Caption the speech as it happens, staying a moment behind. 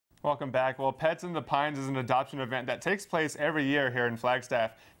Welcome back. Well, Pets in the Pines is an adoption event that takes place every year here in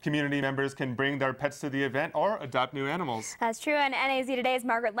Flagstaff. Community members can bring their pets to the event or adopt new animals. That's true, and NAZ Today's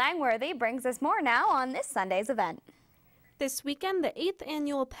Margaret Langworthy brings us more now on this Sunday's event. This weekend, the 8th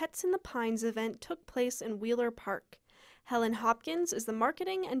annual Pets in the Pines event took place in Wheeler Park. Helen Hopkins is the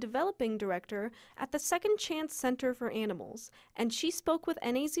Marketing and Developing Director at the Second Chance Center for Animals, and she spoke with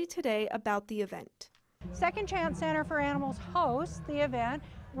NAZ Today about the event. Second Chance Center for Animals hosts the event.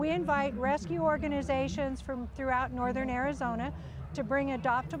 We invite rescue organizations from throughout northern Arizona to bring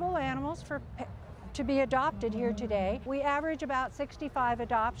adoptable animals to be adopted here today. We average about 65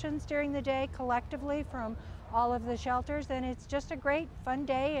 adoptions during the day collectively from all of the shelters, and it's just a great fun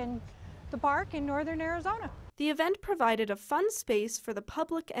day in the park in northern Arizona. The event provided a fun space for the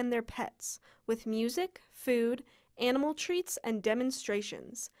public and their pets, with music, food, animal treats, and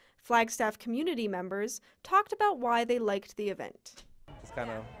demonstrations. Flagstaff community members talked about why they liked the event. It's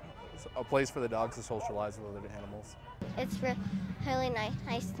kind of a place for the dogs to socialize with other animals. It's really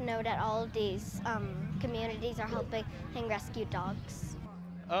nice to know that all of these communities are helping rescue dogs.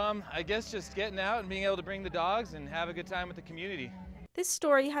 I guess just getting out and being able to bring the dogs and have a good time with the community. This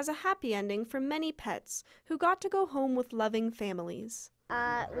story has a happy ending for many pets who got to go home with loving families.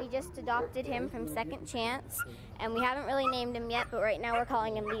 We just adopted him from Second Chance, and we haven't really named him yet, but right now we're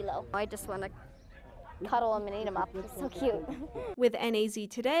calling him Lilo. I just want to cuddle him and eat him up. He's so cute. With NAZ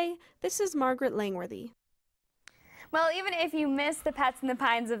Today, this is Margaret Langworthy. Well, even if you missed the Pets in the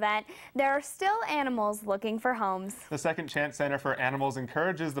Pines event, there are still animals looking for homes. The Second Chance Center for Animals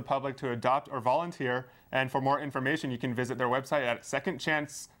encourages the public to adopt or volunteer, and for more information you can visit their website at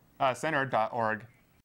secondchancecenter.org.